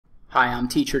Hi, I'm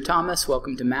Teacher Thomas.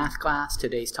 Welcome to math class.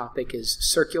 Today's topic is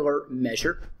circular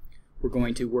measure. We're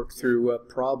going to work through a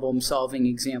problem-solving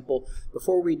example.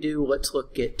 Before we do, let's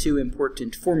look at two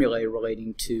important formulae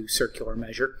relating to circular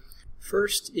measure.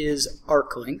 First is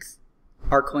arc length.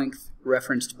 Arc length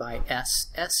referenced by S.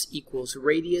 S equals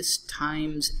radius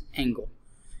times angle.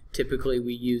 Typically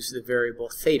we use the variable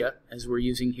theta, as we're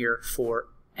using here for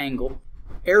angle.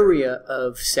 Area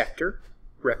of sector,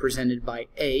 represented by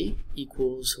A,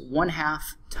 equals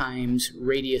 1/2 times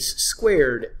radius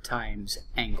squared times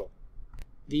angle.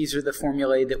 These are the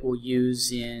formulae that we'll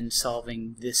use in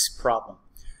solving this problem.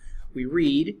 We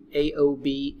read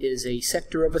AOB is a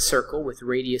sector of a circle with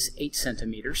radius 8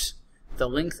 centimeters. The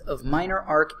length of minor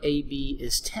arc AB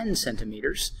is 10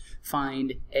 centimeters.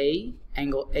 Find A,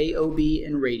 angle AOB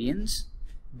in radians,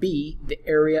 B, the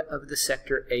area of the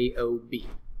sector AOB.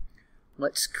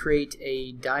 Let's create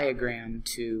a diagram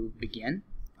to begin.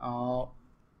 I'll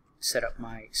set up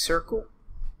my circle.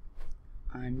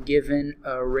 I'm given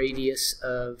a radius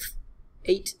of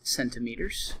 8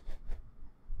 centimeters.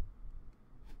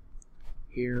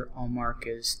 Here I'll mark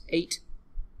as 8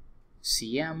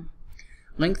 cm.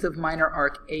 Length of minor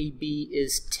arc AB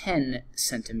is 10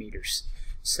 centimeters.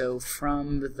 So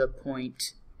from the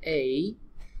point A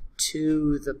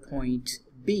to the point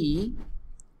B,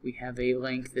 we have a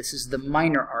length. This is the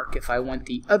minor arc. If I went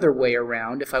the other way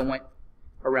around, if I went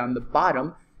around the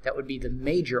bottom, that would be the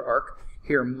major arc.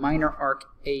 Here, minor arc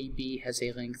AB has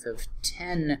a length of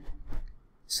 10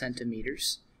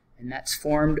 centimeters, and that's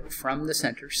formed from the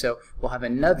center. So we'll have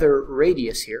another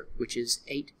radius here, which is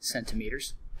 8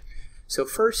 centimeters. So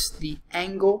first, the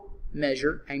angle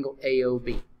measure, angle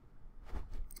AOB,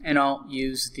 and I'll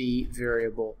use the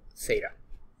variable theta.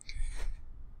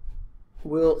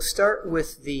 We'll start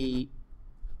with the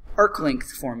arc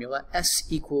length formula. S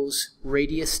equals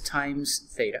radius times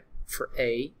theta for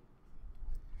A.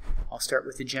 I'll start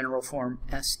with the general form,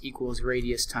 S equals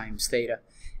radius times theta,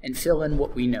 and fill in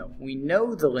what we know. We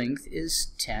know the length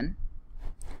is 10.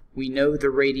 We know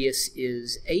the radius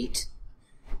is 8.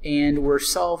 And we're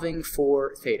solving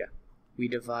for theta. We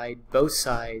divide both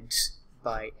sides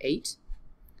by 8.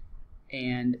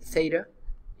 And theta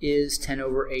is 10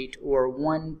 over 8, or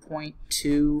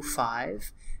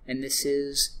 1.25, and this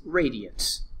is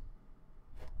radians.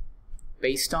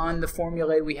 Based on the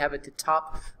formulae we have at the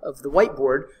top of the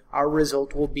whiteboard, our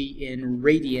result will be in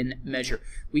radian measure.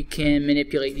 We can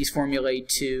manipulate these formulae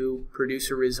to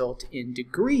produce a result in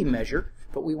degree measure,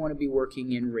 but we want to be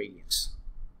working in radians.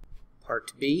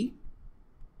 Part B,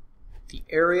 the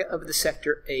area of the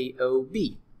sector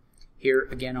AOB. Here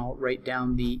again I'll write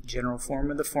down the general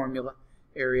form of the formula.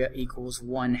 Area equals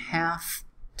 1/2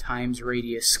 times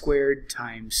radius squared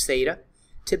times theta.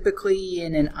 Typically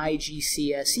in an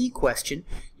IGCSE question,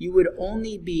 you would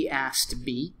only be asked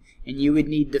B, and you would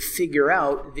need to figure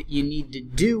out that you need to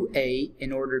do A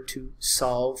in order to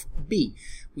solve B.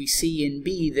 We see in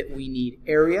B that we need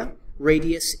area,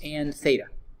 radius, and theta.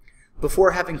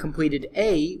 Before having completed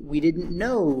A, we didn't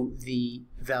know the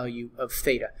value of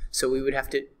theta, so we would have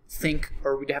to think,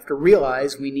 or we'd have to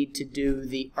realize we need to do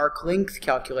the arc length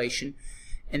calculation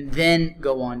and then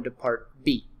go on to part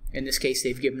B. In this case,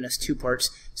 they've given us two parts,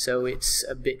 so it's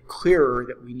a bit clearer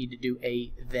that we need to do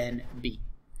A then B.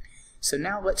 So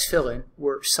now let's fill in.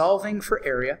 We're solving for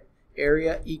area.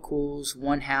 Area equals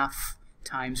 1/2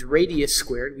 times radius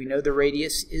squared. We know the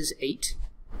radius is 8.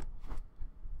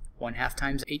 1/2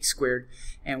 times 8 squared,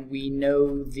 and we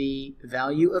know the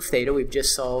value of theta. We've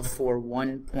just solved for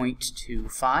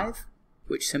 1.25,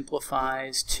 which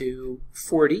simplifies to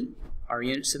 40. Our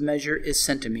units of measure is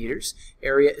centimeters.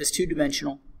 Area is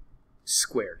two-dimensional,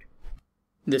 squared.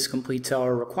 This completes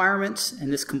our requirements,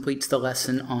 and this completes the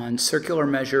lesson on circular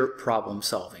measure problem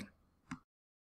solving.